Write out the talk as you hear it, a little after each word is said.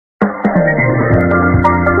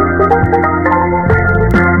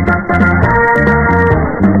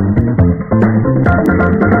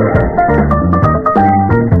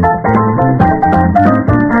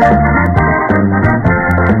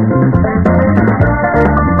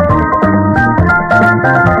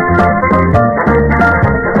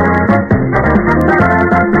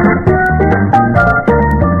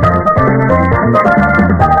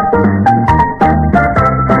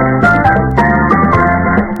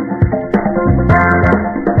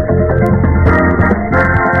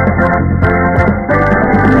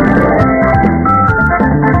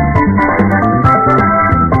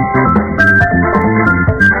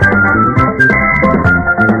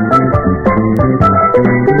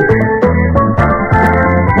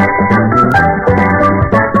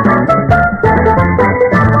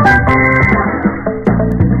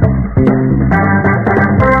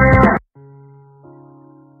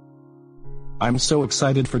I'm so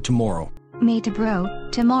excited for tomorrow. Me too, bro.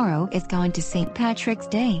 Tomorrow is going to St. Patrick's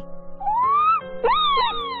Day.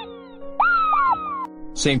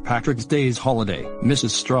 St. Patrick's Day's holiday.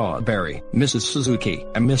 Mrs. Strawberry, Mrs. Suzuki,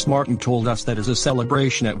 and Miss Martin told us that is a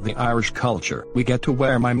celebration of the Irish culture. We get to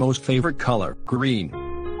wear my most favorite color, green.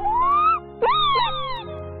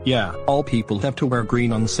 Yeah, all people have to wear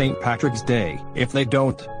green on St. Patrick's Day. If they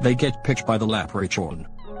don't, they get picked by the leprechaun.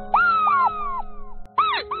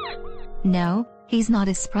 No, he's not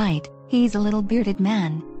a sprite. He's a little bearded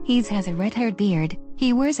man. He has a red-haired beard.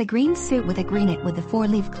 He wears a green suit with a green it with a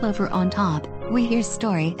 4-leaf clover on top. We hear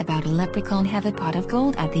story about a leprechaun have a pot of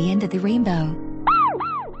gold at the end of the rainbow.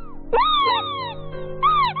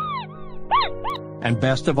 And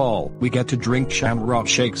best of all, we get to drink Shamrock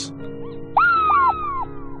shakes.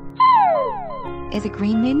 Is a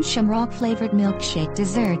green mint Shamrock flavored milkshake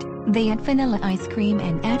dessert. They add vanilla ice cream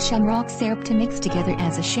and add Shamrock syrup to mix together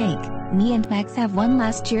as a shake. Me and Max have one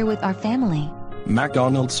last year with our family.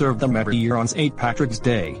 McDonald's serve them every year on St. Patrick's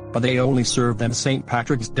Day, but they only serve them St.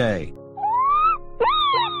 Patrick's Day.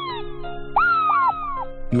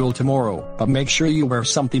 You'll tomorrow, but make sure you wear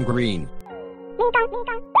something green.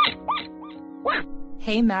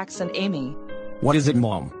 Hey Max and Amy. What is it,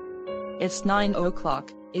 Mom? It's 9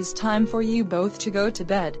 o'clock. It's time for you both to go to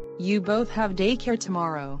bed. You both have daycare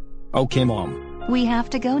tomorrow. Okay, Mom. We have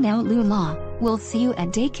to go now, Lula. We'll see you at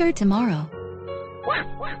daycare tomorrow.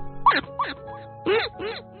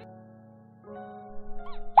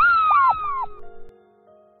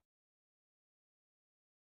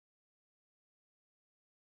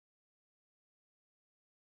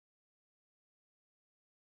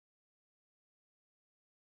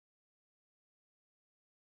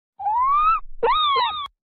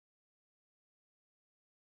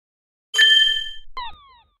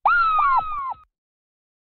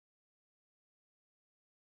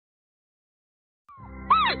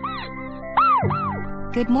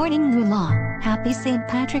 Good morning, Lula. Happy St.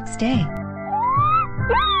 Patrick's Day.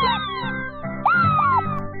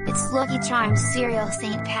 It's Lucky Charms cereal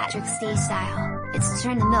St. Patrick's Day style. It's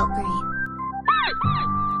turn the milk green.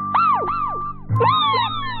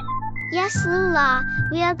 Yes, Lula,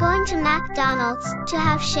 we are going to McDonald's to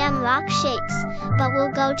have Shamrock shakes, but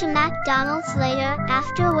we'll go to McDonald's later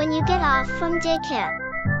after when you get off from daycare.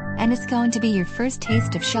 And it's going to be your first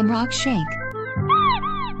taste of Shamrock shake.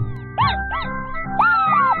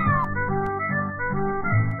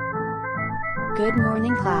 Good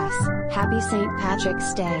morning, class. Happy St.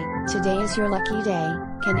 Patrick's Day. Today is your lucky day.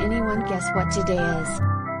 Can anyone guess what today is?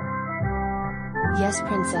 Yes,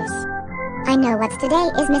 Princess. I know what's today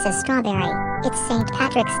is Mrs. Strawberry. It's St.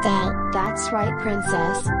 Patrick's Day. That's right,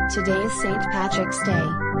 Princess. Today is St. Patrick's Day.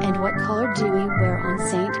 And what color do we wear on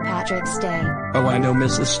St. Patrick's Day? Oh, I know,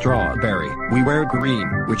 Mrs. Strawberry. We wear green,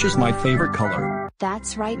 which is my favorite color.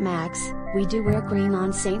 That's right, Max. We do wear green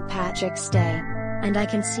on St. Patrick's Day. And I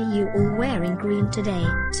can see you all wearing green today,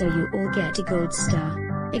 so you all get a gold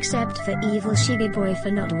star. Except for Evil Chibi Boy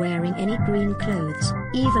for not wearing any green clothes.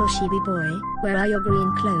 Evil Chibi Boy, where are your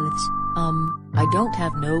green clothes? I don't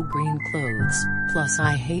have no green clothes, plus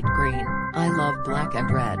I hate green. I love black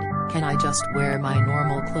and red. Can I just wear my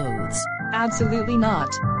normal clothes? Absolutely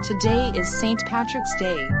not. Today is St. Patrick's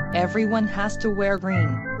Day. Everyone has to wear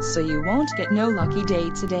green, so you won't get no lucky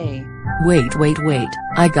day today. Wait.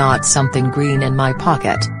 I got something green in my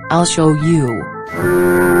pocket. I'll show you.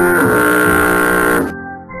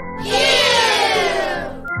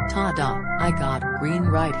 Ta-da, I got green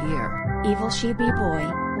right here. Evil Chibi Boy,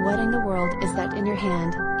 what in the world is that in your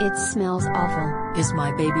hand? It smells awful. Is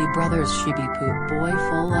my baby brother's Chibi Poop Boy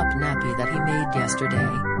full up nappy that he made yesterday.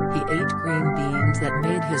 He ate green beans that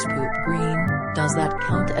made his poop green. Does that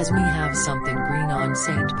count as me have something green on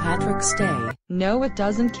St. Patrick's Day? No, it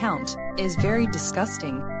doesn't count. It's very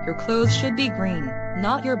disgusting. Your clothes should be green,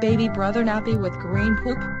 not your baby brother nappy with green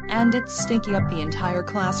poop, and it's stinky up the entire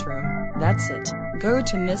classroom. That's it. Go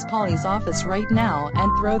to Miss Polly's office right now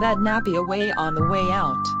and throw that nappy away on the way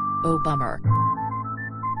out. Oh, bummer.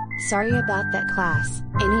 Sorry about that, class.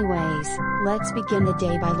 Anyways, let's begin the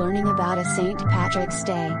day by learning about a St. Patrick's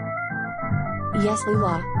Day. Yes,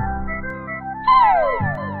 Lula.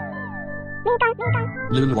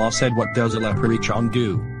 Lula said, what does a leprechaun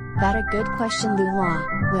do? That a good question, Lula.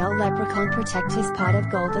 Well, leprechaun protect his pot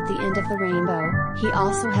of gold at the end of the rainbow. He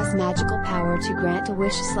also has magical power to grant a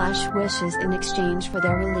wish/wishes in exchange for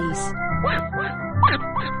their release.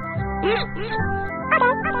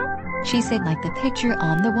 She said like the picture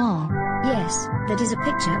on the wall. Yes, that is a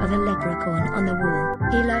picture of a leprechaun on the wall.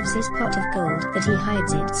 He loves his pot of gold, but he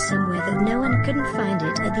hides it somewhere that no one couldn't find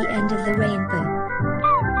it at the end of the rainbow.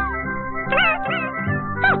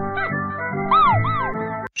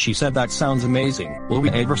 She said that sounds amazing. Will we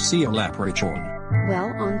ever see a leprechaun? Well,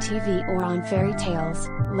 on TV or on fairy tales,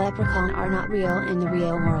 leprechauns are not real in the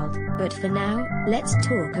real world. But for now, let's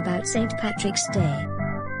talk about St. Patrick's Day.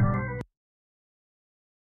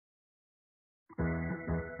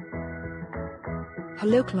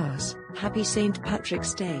 Hello class, happy St.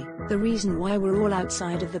 Patrick's Day. The reason why we're all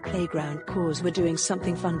outside of the playground cause we're doing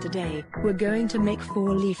something fun today. We're going to make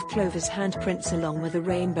 4-leaf clovers handprints along with a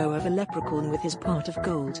rainbow of a leprechaun with his pot of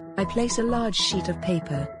gold. I place a large sheet of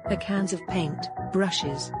paper, a cans of paint,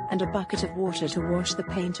 brushes, and a bucket of water to wash the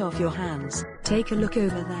paint off your hands. Take a look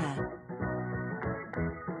over there.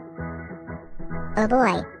 Oh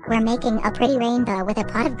boy, we're making a pretty rainbow with a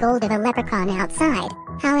pot of gold of a leprechaun outside.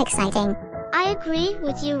 How exciting. I agree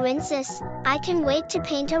with you, Princess. I can wait to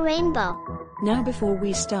paint a rainbow. Now before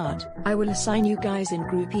we start, I will assign you guys in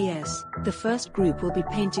Group ES. The first group will be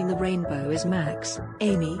painting the rainbow is Max,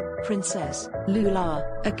 Amy, Princess, Lula,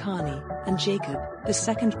 Akani, and Jacob. The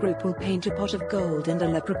second group will paint a pot of gold and a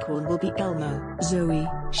leprechaun will be Elmo, Zoe,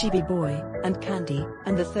 Chibi Boy, and Candy.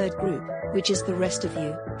 And the third group, which is the rest of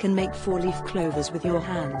you, can make 4-leaf clovers with your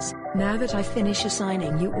hands. Now that I finish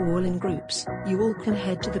assigning you all in groups, you all can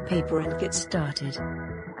head to the paper and get started.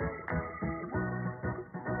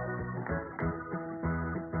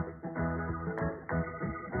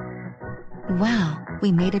 Wow,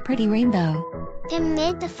 we made a pretty rainbow. Tim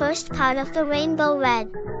made the first part of the rainbow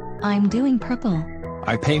red. I'm doing purple.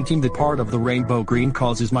 I painting the part of the rainbow green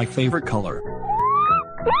cause is my favorite color.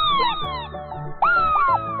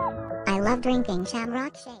 I love drinking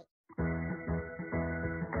Shamrock shake.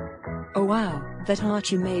 Oh wow, that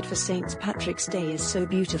art you made for St. Patrick's Day is so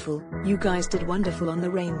beautiful. You guys did wonderful on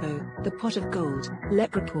the rainbow, the pot of gold,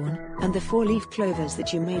 leprechaun, and the 4-leaf clovers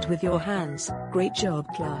that you made with your hands. Great job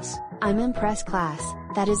class. I'm impressed class,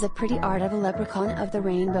 that is a pretty art of a leprechaun of the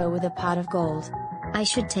rainbow with a pot of gold. I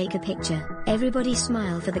should take a picture. Everybody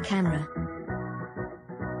smile for the camera.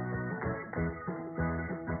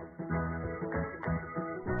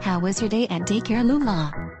 How was your day at daycare,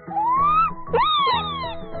 Lula?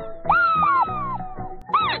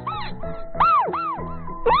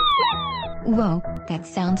 Whoa, that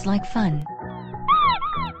sounds like fun.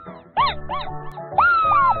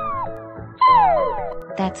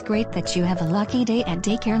 That's great that you have a lucky day at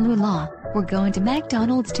daycare, Lula. We're going to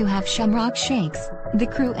McDonald's to have Shamrock shakes. The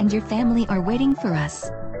crew and your family are waiting for us.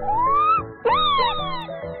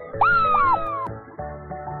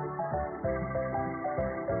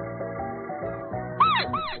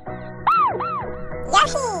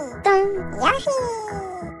 Yoshi!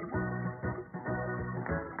 Yoshi!